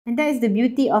And that is the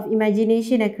beauty of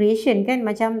imagination and creation kan.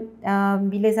 Macam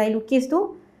bila saya lukis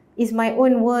tu, is my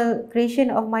own world,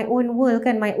 creation of my own world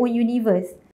kan, my own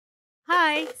universe.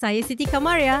 Hai, saya Siti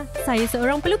Kamaria. Saya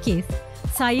seorang pelukis.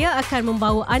 Saya akan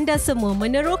membawa anda semua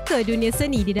meneroka dunia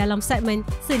seni di dalam segmen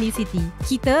SeniSiti.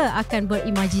 Kita akan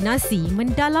berimajinasi,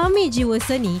 mendalami jiwa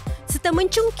seni serta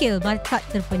mencungkil bakat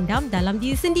terpendam dalam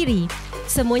diri sendiri.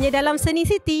 Semuanya dalam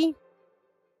SeniSiti.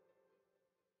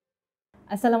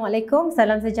 Assalamualaikum,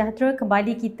 salam sejahtera.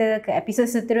 Kembali kita ke episod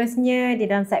seterusnya di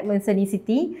dalam segmen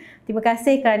SeniSiti. Terima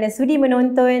kasih kerana sudi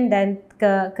menonton dan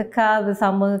kekal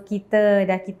bersama kita.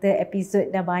 Kita episod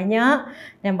dah banyak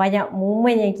dan banyak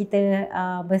momen yang kita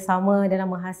bersama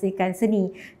dalam menghasilkan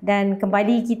seni. Dan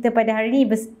kembali kita pada hari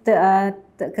ini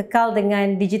kekal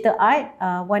dengan digital art,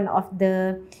 one of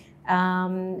the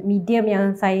medium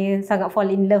yang saya sangat fall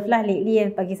in love lah lately.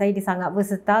 Bagi saya dia sangat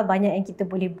versatile, banyak yang kita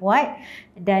boleh buat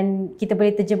dan kita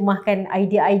boleh terjemahkan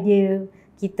idea-idea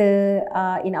kita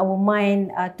in our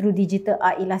mind through digital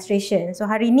art illustration. So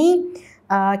hari ni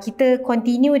kita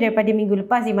continue daripada minggu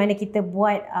lepas di mana kita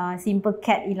buat simple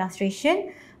cat illustration.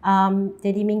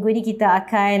 Jadi minggu ni kita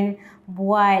akan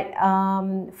buat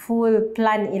full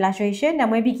plant illustration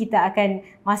dan maybe kita akan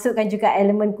masukkan juga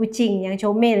elemen kucing yang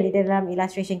comel di dalam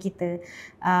illustration kita,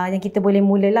 yang kita boleh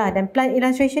mulalah. Dan plant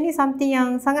illustration ni something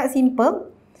yang sangat simple,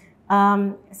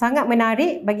 sangat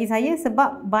menarik bagi saya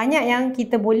sebab banyak yang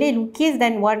kita boleh lukis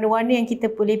dan warna-warna yang kita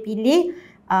boleh pilih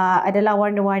adalah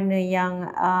warna-warna yang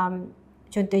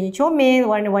contohnya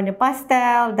comel, warna-warna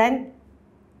pastel, dan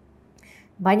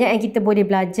banyak yang kita boleh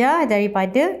belajar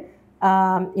daripada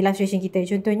illustration kita.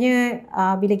 Contohnya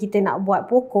bila kita nak buat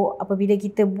pokok, apabila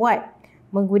kita buat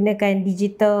menggunakan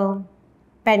digital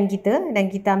pen kita dan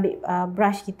kita ambil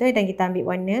brush kita dan kita ambil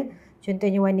warna,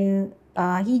 contohnya warna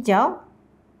hijau,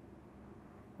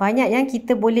 banyak yang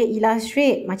kita boleh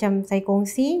illustrate macam saya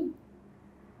kongsi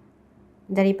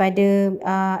daripada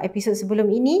episod sebelum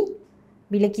ini.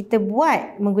 Bila kita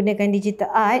buat menggunakan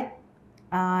digital art,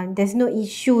 there's no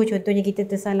issue contohnya kita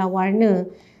tersalah warna.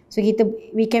 So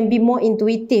we can be more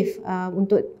intuitive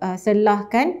untuk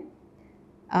selahkan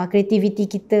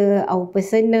creativity kita, our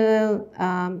personal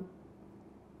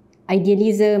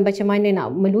idealism, macam mana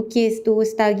nak melukis tu,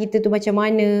 style kita tu macam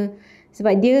mana.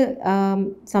 Sebab dia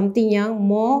something yang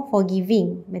more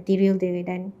forgiving material dia.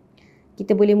 Dan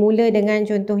kita boleh mula dengan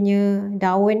contohnya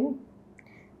daun,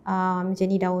 macam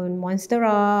ni daun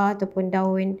monstera ataupun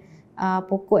daun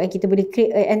pokok yang kita boleh create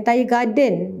entire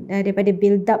garden daripada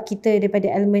build up kita,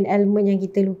 daripada elemen-elemen yang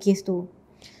kita lukis tu.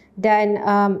 Dan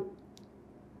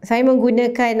saya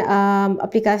menggunakan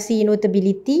aplikasi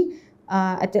Notability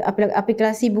atau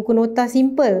aplikasi buku nota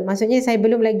simple. Maksudnya saya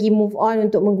belum lagi move on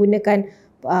untuk menggunakan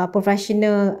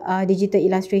professional digital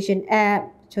illustration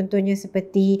app, contohnya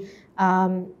seperti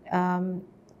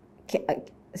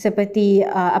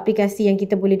aplikasi yang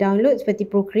kita boleh download seperti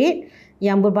Procreate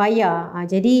yang berbayar.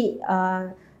 Jadi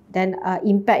dan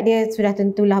impact dia sudah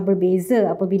tentulah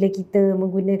berbeza apabila kita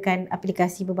menggunakan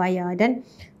aplikasi berbayar. Dan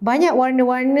banyak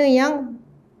warna-warna yang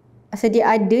sedia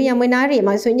ada yang menarik.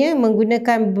 Maksudnya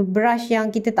menggunakan brush yang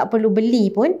kita tak perlu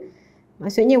beli pun.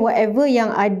 Maksudnya whatever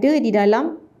yang ada di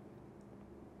dalam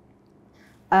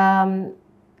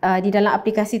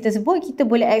aplikasi tersebut kita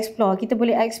boleh explore. Kita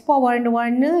boleh explore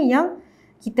warna-warna yang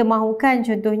kita mahukan,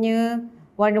 contohnya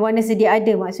warna-warna sedia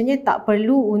ada. Maksudnya tak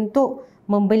perlu untuk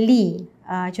membeli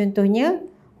contohnya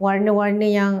warna-warna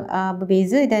yang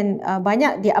berbeza. Dan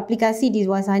banyak di aplikasi di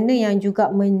luar sana yang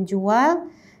juga menjual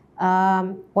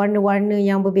warna-warna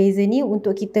yang berbeza ni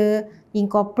untuk kita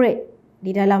incorporate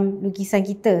di dalam lukisan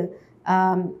kita.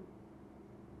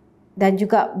 Dan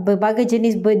juga berbagai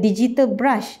jenis digital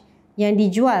brush yang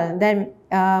dijual. Dan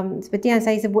seperti yang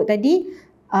saya sebut tadi,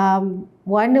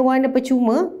 warna-warna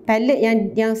percuma,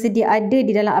 palette yang sedia ada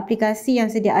di dalam aplikasi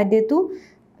yang sedia ada tu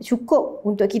cukup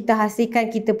untuk kita hasilkan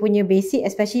kita punya basic,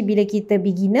 especially bila kita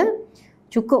beginner.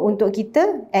 Cukup untuk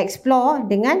kita explore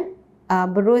dengan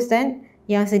berus dan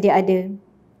yang sedia ada.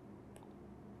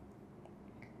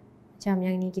 Macam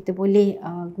yang ni kita boleh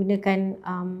gunakan,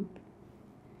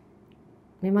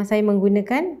 memang saya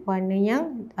menggunakan warna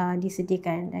yang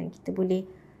disediakan dan kita boleh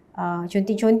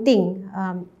conting-conting,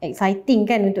 exciting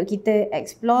kan untuk kita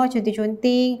explore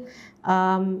conting-conting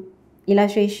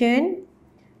illustration.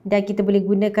 Dan kita boleh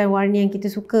gunakan warna yang kita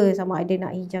suka, sama ada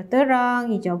nak hijau terang,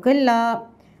 hijau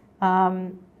gelap,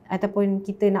 ataupun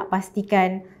kita nak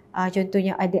pastikan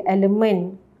contohnya ada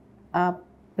elemen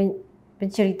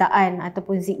penceritaan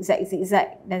ataupun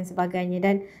zigzag-zigzag dan sebagainya.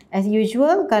 Dan as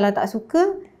usual, kalau tak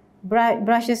suka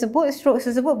brush tersebut, stroke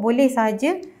tersebut, boleh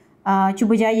sahaja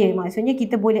cuba jaya. Maksudnya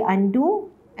kita boleh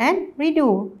undo and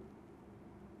redo.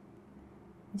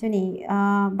 Macam ni.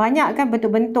 Banyak kan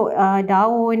bentuk-bentuk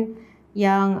daun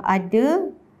yang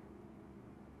ada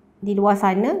di luar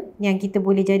sana yang kita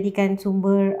boleh jadikan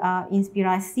sumber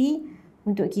inspirasi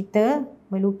untuk kita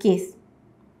melukis.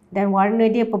 Dan warna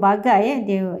dia pelbagai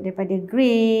dia daripada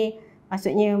grey,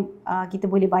 maksudnya kita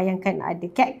boleh bayangkan ada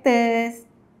cactus,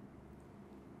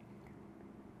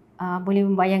 boleh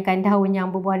membayangkan daun yang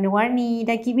berwarna-warni,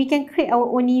 dan we can create our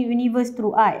own universe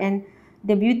through art. And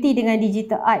the beauty dengan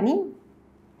digital art ni,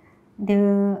 the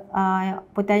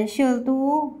potential tu,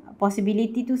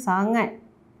 possibility tu sangat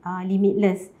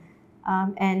limitless.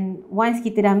 And once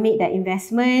kita dah make that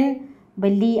investment,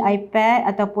 beli iPad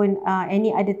ataupun any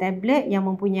other tablet yang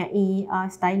mempunyai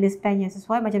stylus pen yang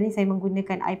sesuai, macam ni saya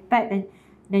menggunakan iPad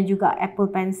dan juga Apple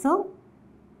Pencil,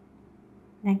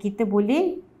 dan kita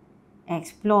boleh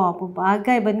explore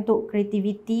pelbagai bentuk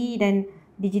kreativiti dan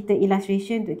digital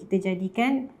illustration untuk kita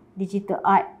jadikan digital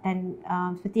art. Dan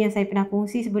seperti yang saya pernah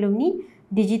kongsi sebelum ni,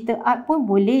 digital art pun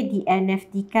boleh di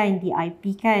NFT kan, di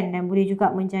IP kan, dan boleh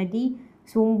juga menjadi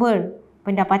sumber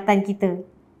pendapatan kita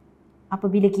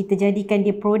apabila kita jadikan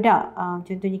dia produk.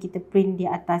 Contohnya kita print di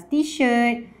atas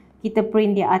t-shirt, kita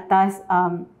print di atas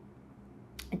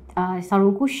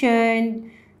sarung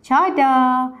cushion,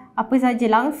 cadar, apa saja,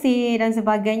 langsir dan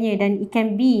sebagainya. Dan it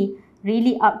can be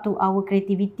really up to our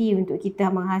creativity untuk kita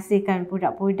menghasilkan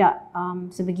produk-produk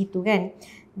sebegitu kan.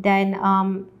 Dan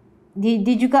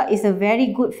dia juga is a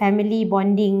very good family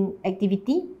bonding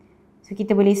activity. So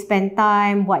kita boleh spend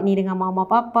time buat ni dengan mama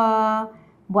papa,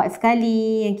 buat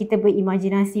sekali yang kita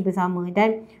berimajinasi bersama.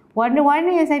 Dan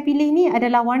warna-warna yang saya pilih ni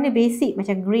adalah warna basic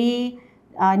macam grey,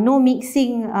 no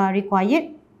mixing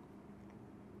required.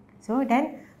 So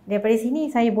dan daripada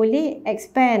sini saya boleh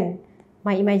expand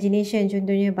my imagination.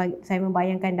 Contohnya saya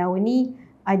membayangkan daun ni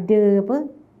ada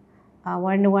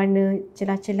warna-warna,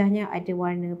 celah-celahnya ada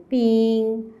warna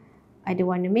pink, ada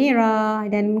warna merah,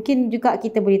 dan mungkin juga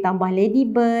kita boleh tambah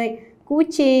ladybird,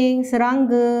 kucing,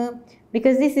 serangga,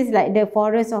 because this is like the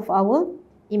forest of our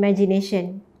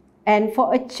imagination. And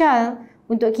for a child,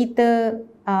 untuk kita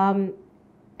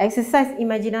exercise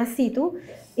imaginasi tu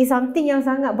is something yang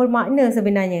sangat bermakna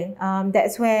sebenarnya.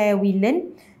 That's where we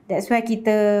learn, that's where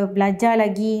kita belajar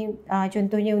lagi,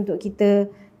 contohnya untuk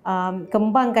kita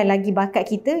kembangkan lagi bakat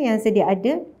kita yang sedia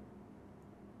ada.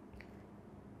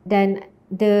 Dan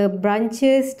the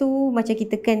branches tu macam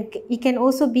kita kan, it can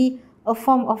also be a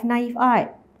form of naive art.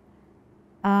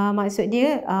 Maksud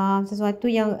dia sesuatu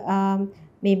yang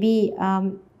maybe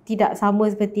tidak sama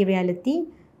seperti reality,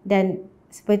 dan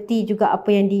seperti juga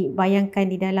apa yang dibayangkan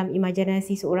di dalam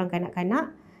imajinasi seorang kanak-kanak,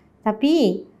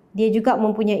 tapi dia juga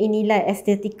mempunyai nilai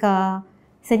estetika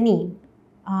seni.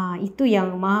 Itu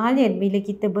yang mahalnya bila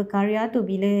kita berkarya tu,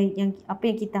 bila apa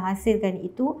yang kita hasilkan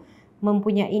itu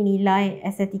mempunyai nilai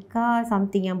estetika,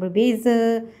 something yang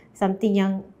berbeza, something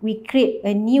yang we create a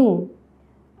new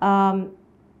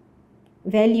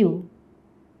value.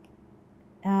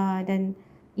 Dan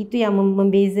itu yang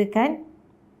membezakan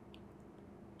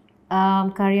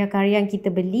karya-karya yang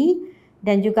kita beli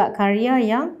dan juga karya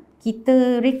yang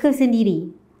kita reka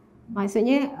sendiri.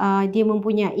 Maksudnya dia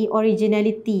mempunyai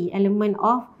originality, element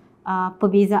of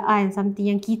perbezaan, something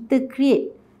yang kita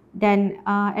create. Dan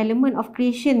element of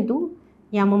creation tu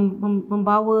yang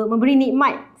memberi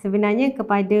nikmat sebenarnya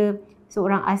kepada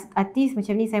seorang artis.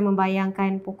 Macam ni saya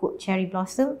membayangkan pokok cherry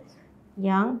blossom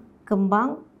yang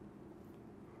kembang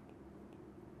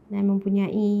dan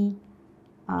mempunyai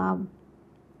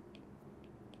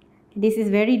this is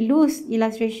very loose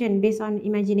illustration based on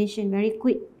imagination, very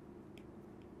quick,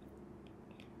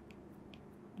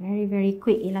 very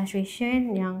quick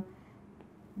illustration yang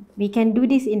we can do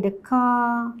this in the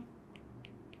car,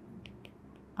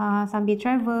 sambil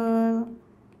travel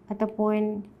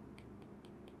ataupun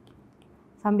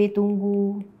sambil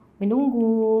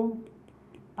menunggu,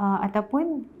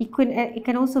 ataupun it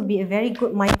can also be a very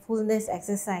good mindfulness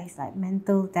exercise, like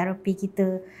mental therapy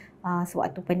kita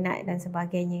sewaktu penat dan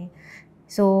sebagainya.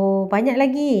 So banyak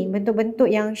lagi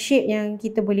bentuk-bentuk yang shape yang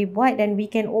kita boleh buat, dan we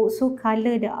can also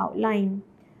colour the outline.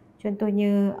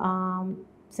 Contohnya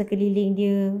sekeliling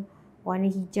dia warna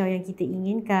hijau yang kita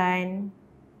inginkan,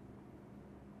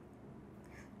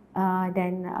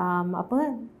 dan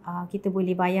kita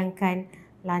boleh bayangkan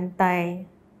lantai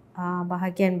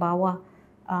bahagian bawah,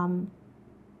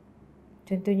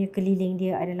 contohnya keliling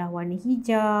dia adalah warna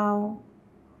hijau,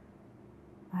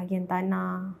 bahagian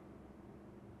tanah.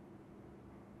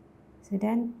 So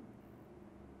then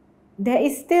there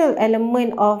is still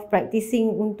element of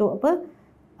practicing untuk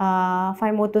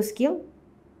fine motor skill,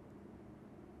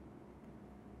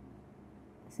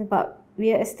 sebab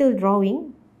we are still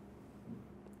drawing,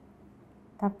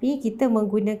 Tapi kita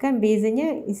menggunakan,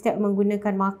 bezanya instead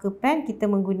menggunakan marker pen, kita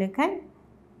menggunakan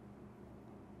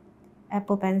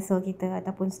Apple pencil kita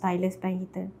ataupun stylus pen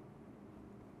kita.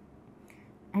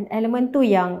 And elemen tu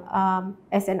yang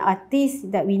as an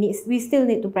artist that we still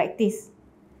need to practice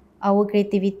our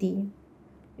creativity.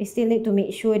 We still need to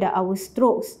make sure that our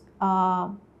strokes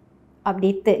are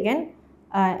updated kan,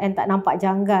 and tak nampak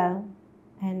janggal.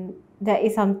 And that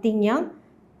is something yang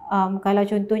kalau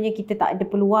contohnya kita tak ada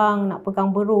peluang nak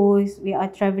pegang berus, we are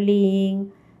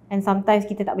travelling, and sometimes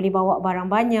kita tak boleh bawa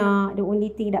barang banyak, the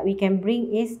only thing that we can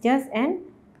bring is just an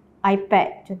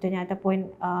iPad contohnya,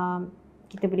 ataupun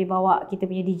kita boleh bawa kita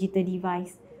punya digital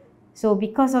device. So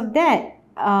because of that,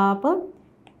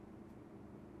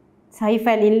 saya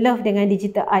fell in love dengan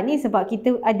digital art ni sebab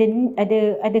kita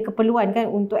ada keperluan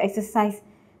kan untuk exercise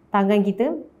tangan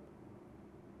kita.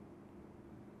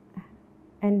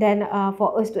 And then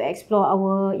for us to explore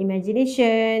our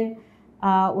imagination,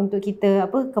 untuk kita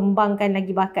kembangkan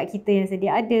lagi bakat kita yang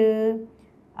sedia ada,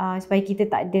 supaya kita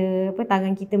tak ada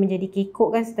tangan kita menjadi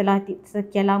kekok kan setelah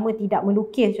sekian lama tidak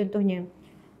melukis contohnya.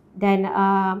 Dan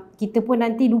kita pun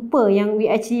nanti lupa yang we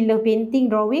actually love painting,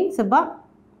 drawing, sebab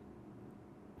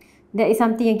that is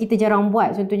something yang kita jarang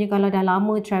buat. Contohnya kalau dah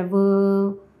lama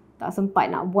travel, tak sempat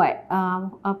nak buat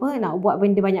nak buat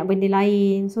banyak benda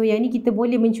lain. So yang ni kita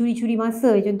boleh mencuri-curi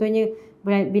masa. Contohnya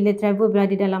bila travel,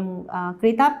 berada dalam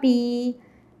kereta api,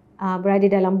 berada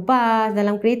dalam bas,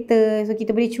 dalam kereta. So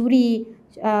kita boleh curi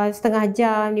setengah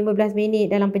jam, 15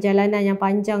 minit dalam perjalanan yang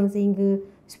panjang sehingga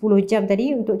 10 jam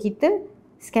tadi untuk kita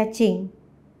sketching.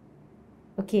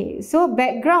 Okay, so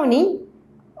background ni,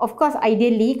 of course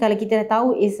ideally kalau kita dah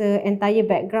tahu is a entire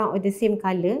background of the same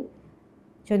colour.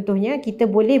 Contohnya kita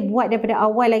boleh buat daripada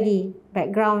awal lagi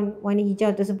background warna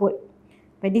hijau tersebut.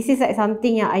 But this is like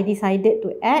something yang I decided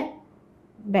to add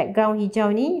background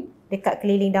hijau ni dekat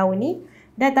keliling daun ni.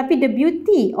 Dan tapi the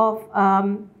beauty of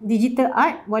digital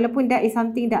art, walaupun that is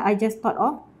something that I just thought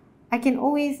of, I can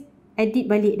always edit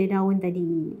balik the daun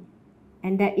tadi.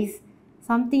 And that is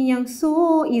something yang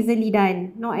so easily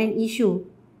done, not an issue.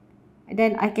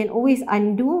 Then I can always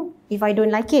undo if I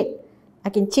don't like it. I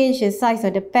can change the size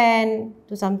of the pen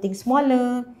to something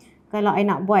smaller. Kalau I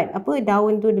nak buat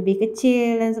daun tu lebih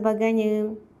kecil dan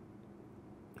sebagainya.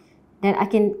 Then I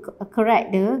can correct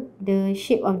the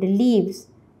shape of the leaves.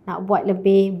 Nak buat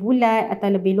lebih bulat atau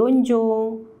lebih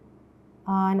lonjong.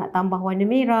 Nak tambah warna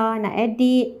merah, nak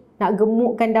edit, nak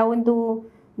gemukkan daun tu.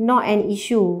 Not an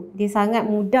issue. Dia sangat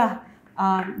mudah.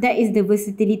 That is the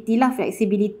versatility lah,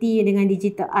 flexibility dengan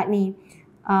digital art ni.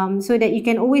 So that you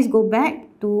can always go back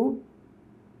to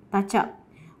touch up.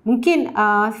 Mungkin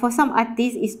for some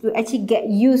artists is to actually get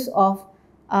used of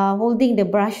holding the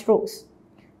brush strokes.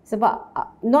 Sebab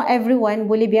not everyone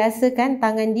boleh biasakan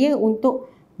tangan dia untuk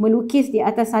melukis di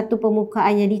atas satu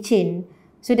permukaan yang licin.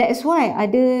 So that's why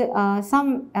ada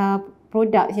some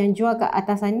products yang jual kat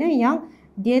atas sana yang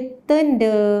dia turn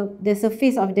the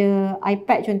surface of the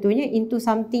iPad contohnya into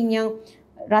something yang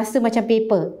rasa macam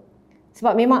paper.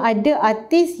 Sebab memang ada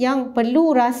artis yang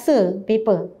perlu rasa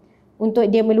paper untuk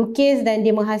dia melukis dan dia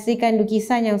menghasilkan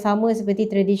lukisan yang sama seperti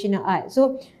traditional art.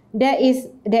 So there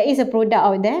is a product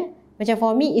out there. Macam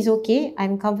for me is okay.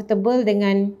 I'm comfortable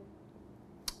dengan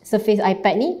surface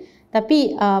iPad ni.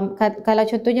 Tapi kalau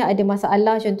contohnya ada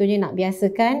masalah, contohnya nak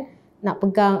biasakan nak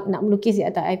pegang, nak melukis di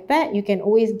atas iPad, you can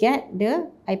always get the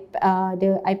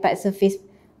iPad surface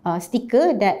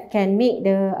sticker that can make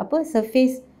the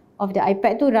surface of the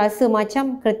iPad tu rasa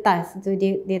macam kertas. So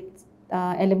dia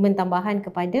elemen tambahan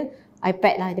kepada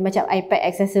iPad lah. Dia macam iPad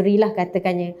accessory lah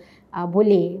katakannya.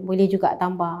 Boleh juga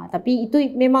tambah. Tapi itu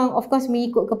memang of course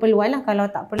mengikut keperluan lah. Kalau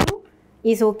tak perlu,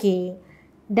 is okay.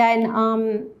 Dan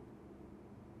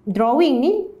drawing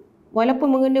ni,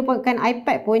 walaupun menggunakan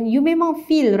iPad pun, you memang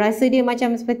feel, rasa dia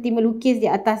macam seperti melukis di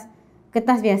atas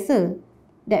kertas biasa.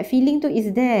 That feeling tu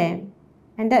is there.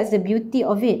 And that's the beauty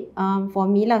of it for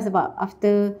me lah. Sebab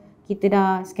after kita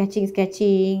dah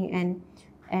sketching and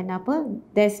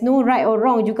there's no right or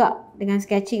wrong juga dengan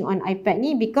sketching on iPad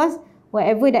ni, because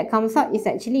whatever that comes out is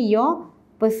actually your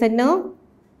personal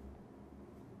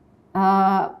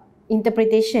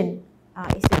interpretation.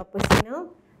 It's your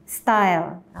personal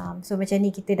style. So macam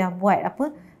ni kita dah buat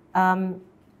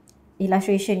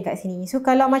illustration kat sini. So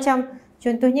kalau macam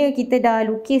contohnya kita dah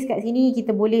lukis kat sini,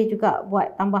 kita boleh juga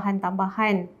buat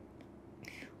tambahan-tambahan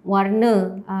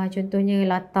warna. Contohnya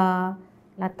latar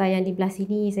yang di belah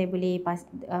sini saya boleh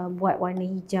buat warna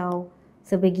hijau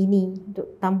sebegini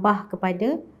untuk tambah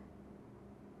kepada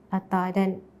latar.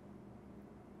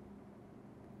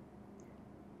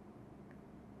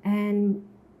 And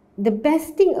the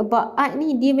best thing about art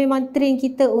ni, dia memang train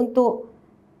kita untuk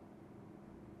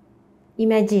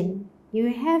imagine.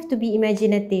 You have to be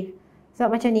imaginative.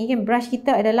 Sebab macam ni kan, brush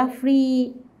kita adalah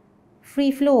free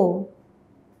flow.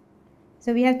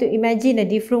 So we have to imagine a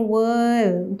different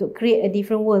world, untuk create a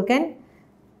different world kan.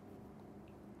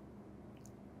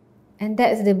 And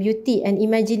that's the beauty. And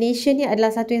imagination ni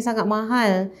adalah satu yang sangat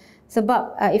mahal.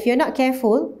 Sebab if you're not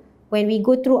careful, when we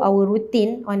go through our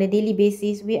routine on a daily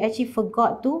basis, we actually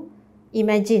forgot to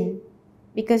imagine.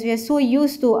 Because we are so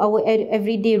used to our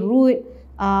everyday route.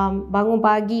 Bangun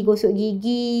pagi, gosok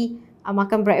gigi,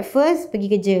 makan breakfast, pergi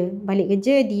kerja, balik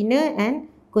kerja, dinner and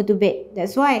go to bed.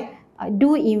 That's why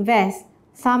do invest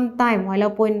some time,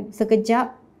 walaupun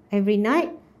sekejap every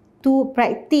night, to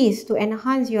practice, to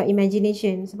enhance your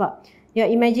imagination. Sebab your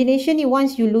imagination ni,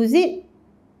 once you lose it,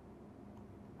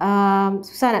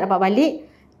 susah nak dapat balik.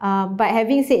 But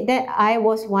having said that, I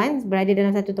was once berada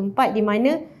dalam satu tempat di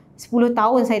mana 10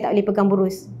 tahun saya tak boleh pegang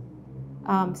berus.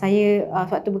 Saya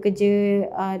waktu bekerja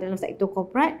dalam sektor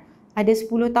korporat, ada 10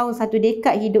 tahun, satu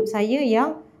dekad hidup saya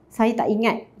yang saya tak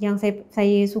ingat yang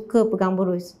saya suka pegang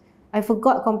berus. I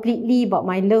forgot completely about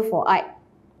my love for art.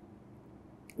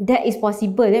 That is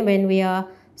possible when we are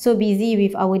so busy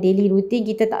with our daily routine,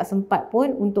 kita tak sempat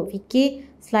pun untuk fikir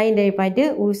selain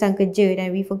daripada urusan kerja,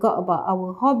 dan we forgot about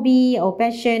our hobby, our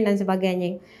passion dan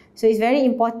sebagainya. So it's very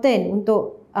important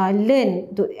untuk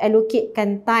learn, untuk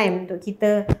allocatekan time untuk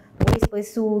kita always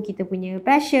pursue kita punya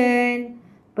passion,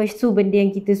 pursue benda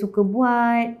yang kita suka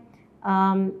buat,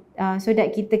 so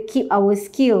that kita keep our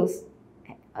skills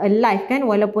alive kan,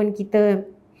 walaupun kita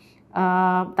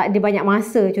tak ada banyak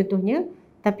masa contohnya,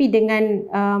 tapi dengan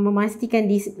memastikan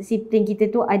disiplin kita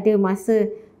tu ada masa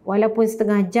walaupun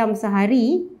setengah jam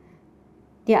sehari,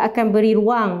 dia akan beri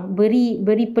ruang, beri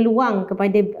peluang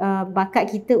kepada bakat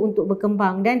kita untuk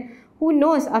berkembang. Dan who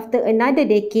knows, after another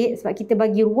decade, sebab kita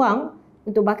bagi ruang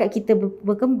untuk bakat kita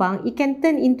berkembang, it can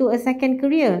turn into a second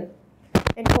career.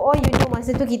 And for all you know,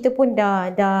 masa tu kita pun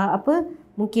dah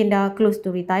mungkin dah close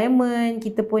to retirement,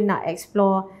 kita pun nak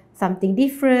explore something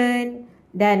different,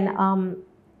 dan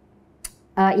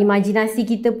imajinasi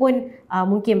kita pun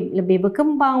mungkin lebih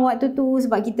berkembang waktu tu,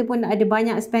 sebab kita pun ada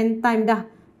banyak spend time dah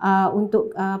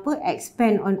untuk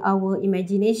expand on our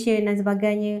imagination dan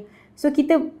sebagainya. So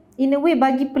kita in a way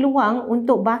bagi peluang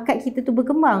untuk bakat kita tu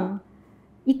berkembang.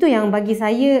 Itu yang bagi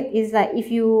saya is like,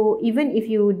 even if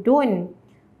you don't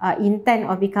intend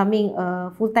of becoming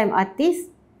a full-time artist,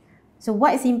 so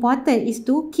what's important is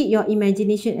to keep your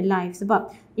imagination alive. Sebab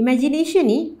imagination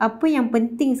ni, apa yang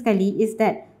penting sekali is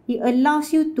that it allows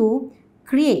you to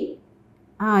create.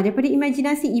 Daripada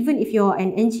imajinasi, even if you're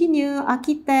an engineer,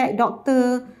 architect,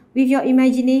 doctor, with your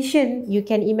imagination, you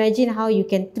can imagine how you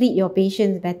can treat your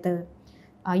patients better.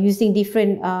 Using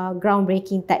different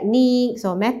groundbreaking techniques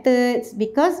or methods,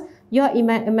 because you're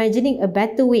imagining a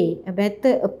better way, a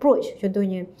better approach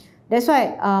contohnya. That's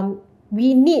why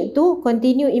we need to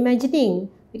continue imagining,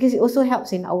 because it also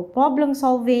helps in our problem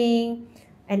solving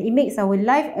and it makes our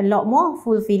life a lot more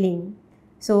fulfilling.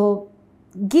 So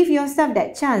give yourself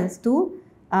that chance to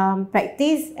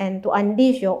practice and to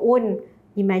unleash your own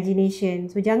imagination.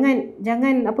 So jangan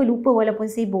lupa walaupun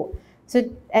sibuk. So,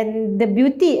 and the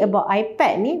beauty about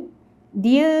iPad ni,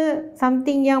 dia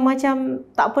something yang macam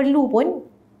tak perlu pun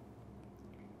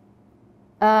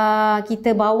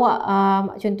kita bawa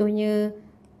contohnya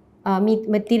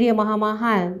material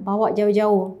mahal-mahal, bawa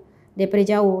jauh-jauh, daripada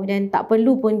jauh, dan tak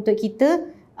perlu pun untuk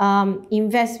kita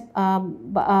invest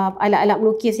alat-alat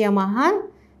melukis yang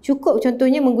mahal. Cukup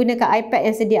contohnya menggunakan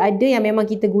iPad yang sedia ada, yang memang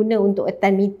kita guna untuk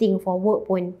attend meeting for work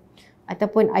pun,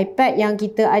 ataupun iPad yang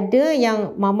kita ada,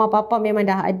 yang mama papa memang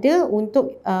dah ada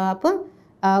untuk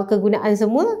kegunaan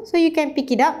semua. So you can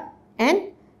pick it up and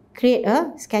create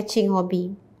a sketching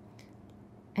hobby.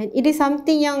 And it is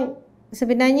something yang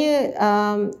sebenarnya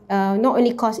not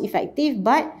only cost effective,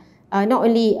 but not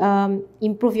only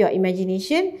improve your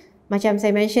imagination. Macam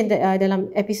saya mention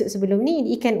dalam episod sebelum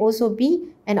ni, it can also be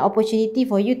an opportunity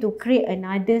for you to create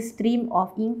another stream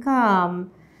of income.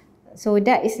 So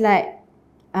that is like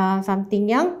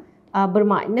something yang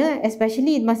bermakna,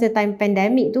 especially masa time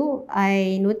pandemic tu.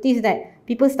 I noticed that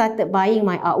people started buying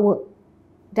my artwork.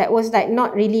 That was like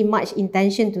not really much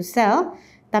intention to sell,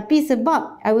 tapi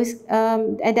sebab I was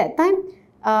at that time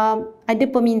ada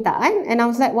permintaan, and I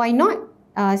was like, why not?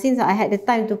 Since I had the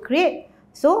time to create,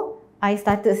 so I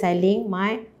started selling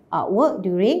my artwork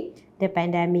during the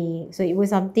pandemic. So it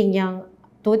was something yang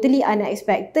totally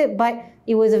unexpected, but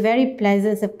it was a very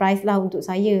pleasant surprise lah untuk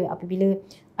saya apabila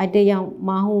ada yang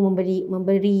mahu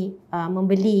membeli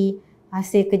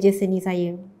hasil kerja seni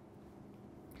saya.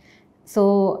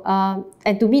 So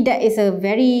and to me that is a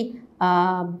very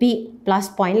big plus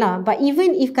point lah. But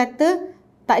even if kata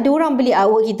tak ada orang beli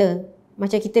artwork kita,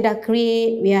 macam kita dah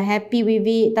create, we are happy with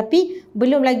it, tapi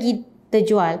belum lagi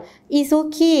terjual. It's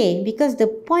okay because the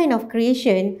point of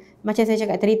creation, macam saya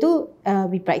cakap tadi tu,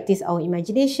 we practice our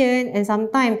imagination, and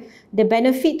sometimes the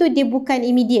benefit tu dia bukan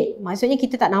immediate. Maksudnya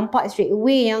kita tak nampak straight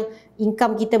away yang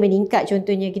income kita meningkat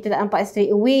contohnya. Kita tak nampak straight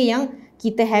away yang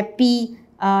kita happy,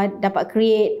 dapat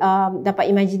create, dapat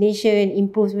imagination,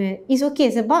 improvement. It's okay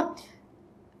sebab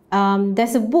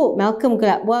there's a book, Malcolm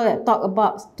Gladwell, that talk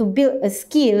about to build a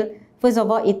skill, first of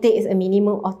all, it takes a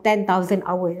minimum of 10,000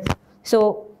 hours.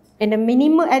 So, at the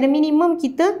minimum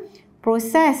kita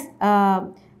proses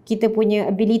kita punya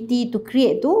ability to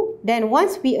create tu, then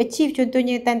once we achieve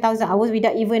contohnya 10,000 hours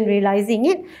without even realizing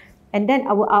it, and then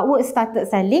our artwork started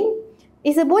selling,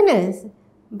 it's a bonus.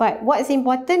 But what's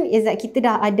important is that kita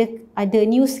dah ada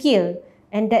new skill,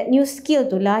 and that new skill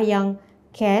tu lah yang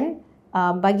can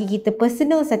bagi kita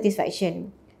personal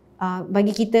satisfaction,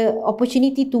 bagi kita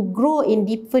opportunity to grow in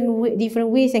different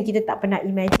ways yang kita tak pernah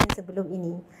imagine sebelum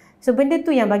ini. So benda tu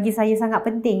yang bagi saya sangat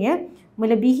penting ya,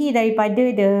 melebihi daripada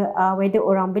whether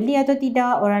orang beli atau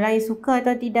tidak, orang lain suka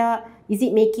atau tidak, is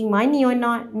it making money or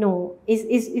not? No, it's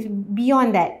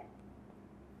beyond that.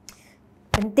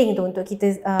 Penting tu untuk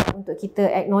kita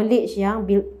acknowledge yang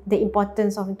the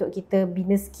importance of untuk kita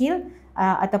bina skill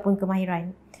ataupun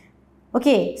kemahiran.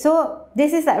 Okay, so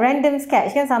this is like random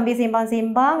sketch kan, sambil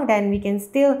sembang-sembang, dan we can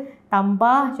still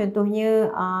tambah contohnya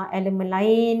elemen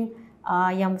lain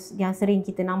yang sering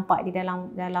kita nampak di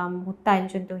dalam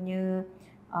hutan, contohnya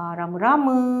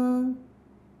rama-rama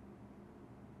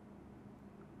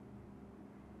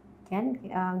kan,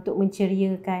 untuk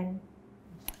menceriakan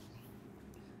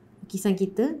lukisan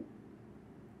kita.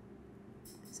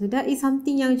 So that is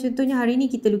something yang contohnya hari ni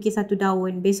kita lukis satu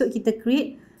daun, besok kita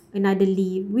create another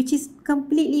leaf, which is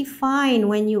completely fine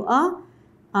when you are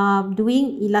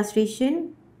doing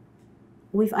illustration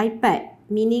with iPad,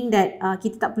 meaning that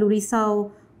kita tak perlu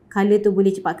risau colour tu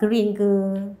boleh cepat kering ke,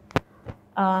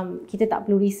 kita tak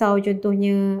perlu risau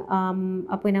contohnya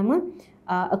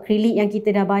acrylic yang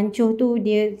kita dah bancuh tu,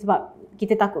 dia sebab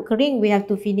kita takut kering, we have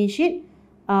to finish it,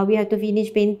 we have to finish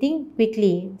painting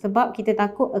quickly sebab kita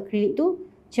takut acrylic tu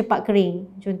cepat kering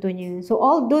contohnya. So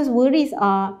all those worries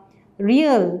are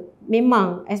real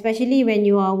memang, especially when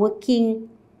you are working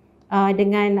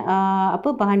dengan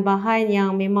bahan-bahan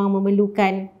yang memang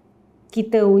memerlukan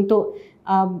kita untuk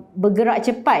bergerak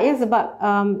cepat ya, sebab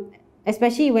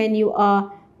especially when you are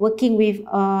working with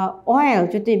oil,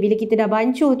 contohnya bila kita dah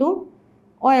bancuh tu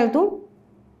oil tu,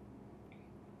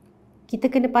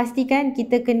 kita kena pastikan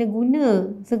kita kena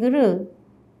guna segera,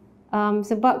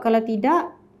 sebab kalau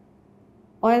tidak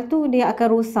oil tu dia akan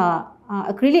rosak.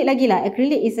 Acrylic lagi lah,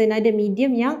 acrylic is another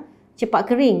medium yang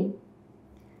cepat kering,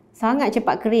 sangat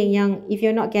cepat kering, yang if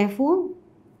you're not careful,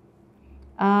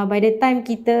 by the time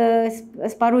kita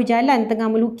separuh jalan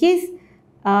tengah melukis,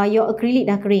 your acrylic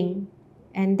dah kering,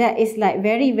 and that is like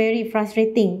very very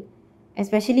frustrating,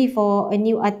 especially for a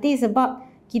new artist, sebab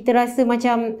kita rasa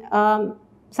macam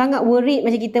sangat worried,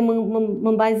 macam kita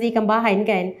membazirkan bahan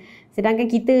kan,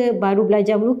 sedangkan kita baru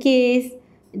belajar melukis,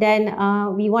 dan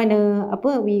we wanna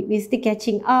we still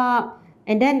catching up,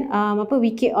 and then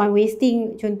we keep on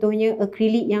wasting contohnya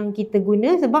acrylic yang kita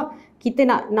guna, sebab kita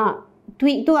nak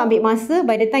tweak tu ambil masa,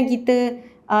 by the time kita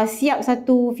siap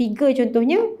satu figure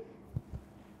contohnya,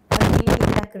 acrylic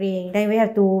dah kering, then we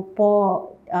have to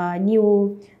pour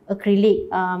new acrylic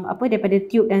daripada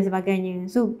tube dan sebagainya.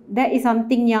 So that is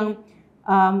something yang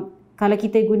kalau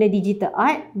kita guna digital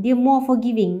art, dia more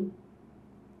forgiving,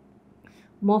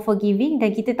 dan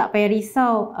kita tak payah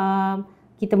risau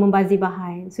kita membazir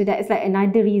bahan. So that is like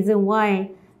another reason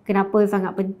why kenapa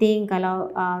sangat penting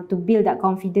kalau to build that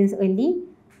confidence early,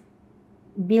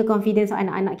 build confidence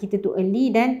anak-anak kita tu early.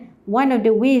 Dan one of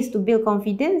the ways to build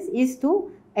confidence is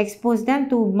to expose them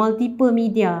to multiple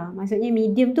media. Maksudnya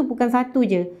medium tu bukan satu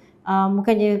je,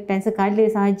 bukannya pencil colour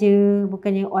saja,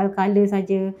 bukannya oil colour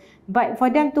saja, but for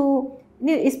them to,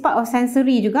 ni is part of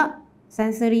sensory juga,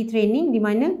 sensory training, di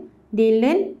mana they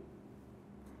learn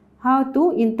how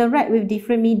to interact with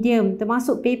different medium,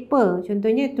 termasuk paper,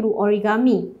 contohnya through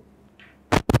origami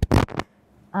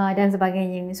dan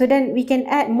sebagainya. So then we can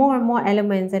add more and more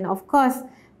elements, and of course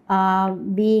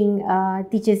being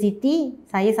teacher Siti,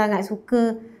 saya sangat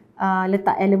suka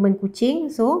letak elemen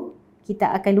kucing. So kita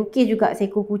akan lukis juga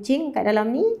seekor kucing kat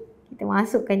dalam ni, kita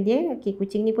masukkan dia. Okay,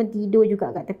 kucing ni pun tidur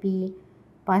juga kat tepi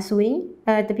pasu ni,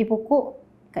 tepi pokok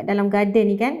kat dalam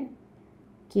garden ni kan.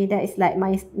 Okay, that is like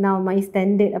my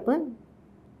standard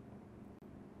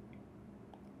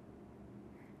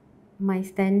my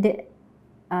standard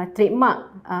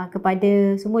trademark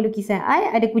kepada semua lukisan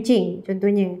I ada kucing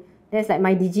contohnya. That's like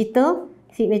my digital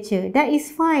signature. That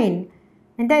is fine.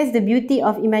 And that is the beauty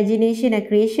of imagination and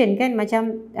creation kan.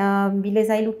 Macam bila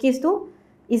saya lukis tu,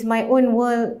 is my own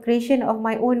world, creation of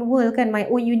my own world kan, my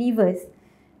own universe.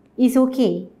 It's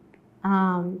okay.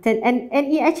 And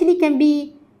it actually can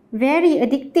be very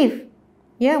addictive.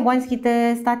 Once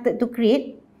kita started to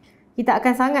create, kita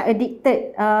akan sangat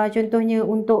addicted contohnya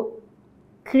untuk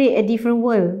create a different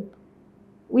world,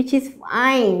 which is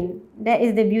fine. That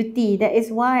is the beauty. That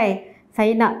is why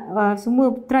saya nak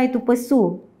semua try to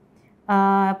pursue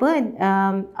art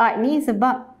ni,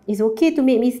 sebab it's okay to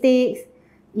make mistakes.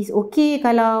 It's okay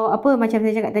kalau macam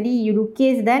saya cakap tadi, you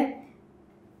lukis dan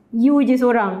you je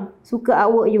seorang suka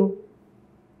artwork you.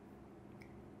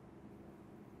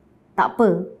 Tak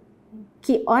apa.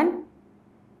 Keep on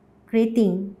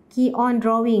creating, keep on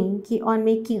drawing, keep on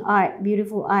making art,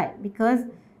 beautiful art, because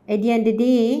at the end of the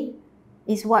day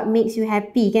is what makes you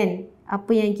happy kan,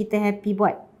 apa yang kita happy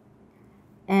buat.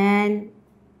 And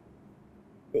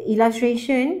the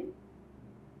illustration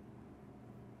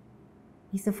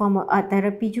is a form of art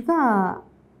therapy juga.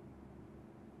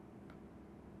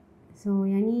 So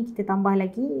yang ni kita tambah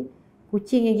lagi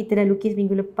kucing yang kita dah lukis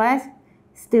minggu lepas,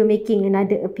 still making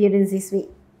another appearance this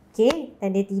week. Okay,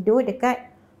 dan dia tidur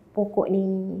dekat pokok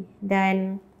ni.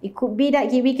 Dan it could be that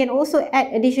we can also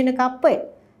add additional carpet.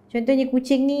 Contohnya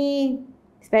kucing ni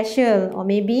special, or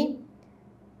maybe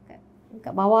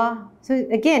kat bawah. So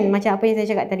again, macam apa yang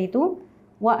saya cakap tadi tu,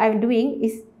 what I'm doing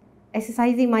is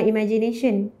exercising my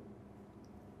imagination.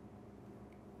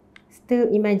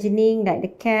 Still imagining that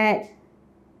the cat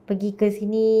pergi ke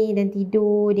sini dan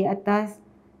tidur di atas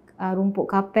rumput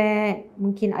kapet.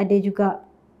 Mungkin ada juga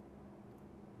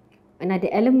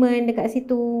another element dekat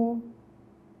situ.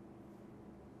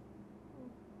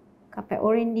 Kapet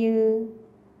oren dia.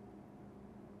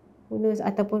 Who knows,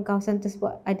 ataupun kawasan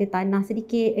tersebut ada tanah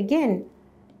sedikit. Again,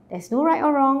 there's no right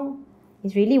or wrong.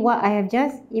 It's really what I have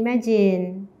just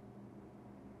imagined.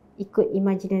 Ikut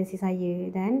imajinasi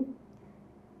saya, dan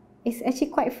it's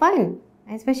actually quite fun.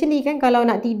 Especially kan kalau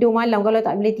nak tidur malam, kalau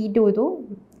tak boleh tidur tu,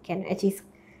 can actually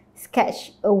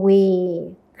sketch away,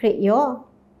 create your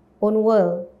own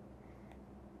world.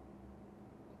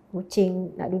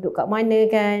 Kucing nak duduk kat mana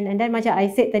kan. And then macam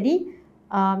I said tadi,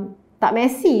 tak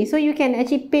messy. So you can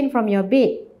actually paint from your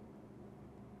bed.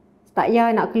 Tak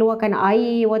payah nak keluarkan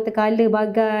air, watercolor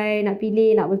bagai, nak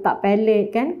pilih, nak letak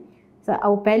palette kan. So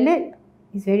our palette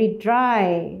is very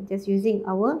dry. Just using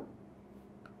our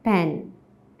pencil.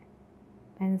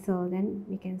 Then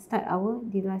we can start our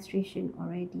illustration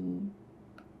already.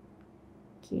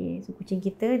 Okay, so kucing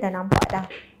kita dah nampak dah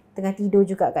tengah tidur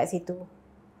juga kat situ.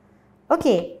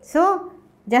 Okay, so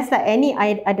just like any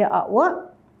other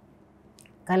artwork,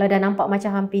 kalau dah nampak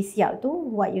macam hampir siap tu,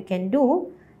 what you can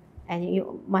do, and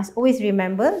you must always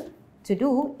remember to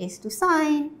do, is to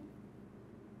sign.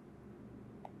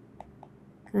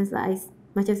 Because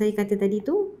macam saya kata tadi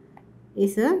tu,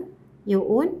 is your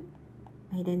own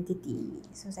identity.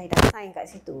 So saya dah sign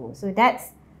kat situ. So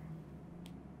that's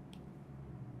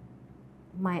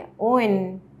my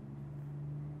own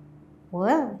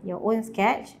world, your own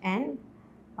sketch, and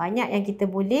banyak yang kita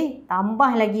boleh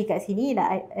tambah lagi kat sini.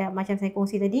 Macam saya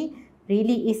kongsi tadi,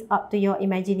 really is up to your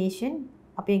imagination,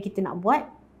 apa yang kita nak buat.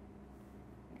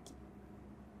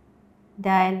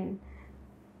 Dan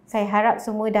saya harap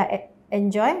semua dah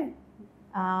enjoy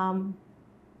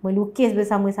melukis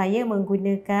bersama saya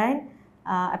menggunakan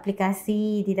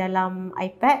aplikasi di dalam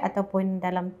iPad ataupun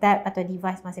dalam tab atau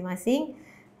device masing-masing.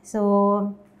 So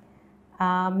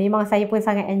memang saya pun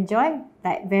sangat enjoy,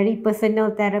 like very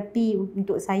personal therapy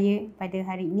untuk saya pada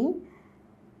hari ini.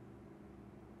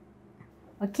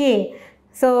 Okay,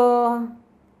 so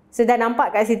dah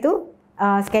nampak kat situ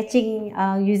sketching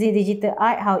using digital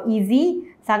art, how easy,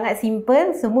 sangat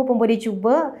simple, semua pun boleh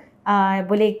cuba.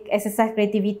 Boleh exercise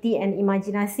creativity and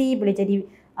imaginasi, boleh jadi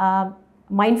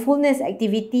mindfulness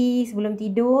activity sebelum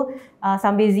tidur,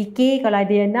 sambil zikir kalau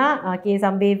ada yang nak, okay,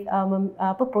 sambil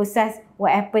proses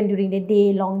what happened during the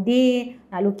day, long day,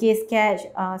 nak lukis, sketch,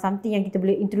 something yang kita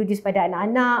boleh introduce pada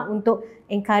anak-anak untuk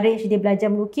encourage dia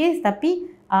belajar melukis, tapi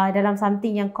dalam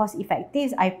something yang cost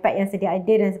effective, iPad yang sedia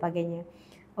ada dan sebagainya.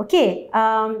 Okay,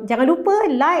 jangan lupa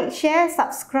like, share,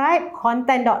 subscribe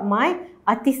content.my,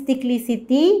 Artistically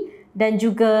Siti, dan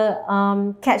juga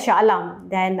Cat Shah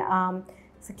Alam. Dan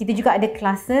kita juga ada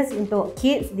classes untuk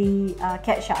kids di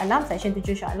Cat Shah Alam, section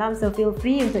 7 Shah Alam. So feel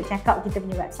free untuk check out kita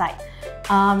punya website.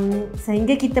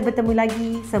 Sehingga kita bertemu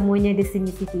lagi, semuanya di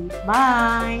SeniSiti.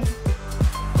 Bye!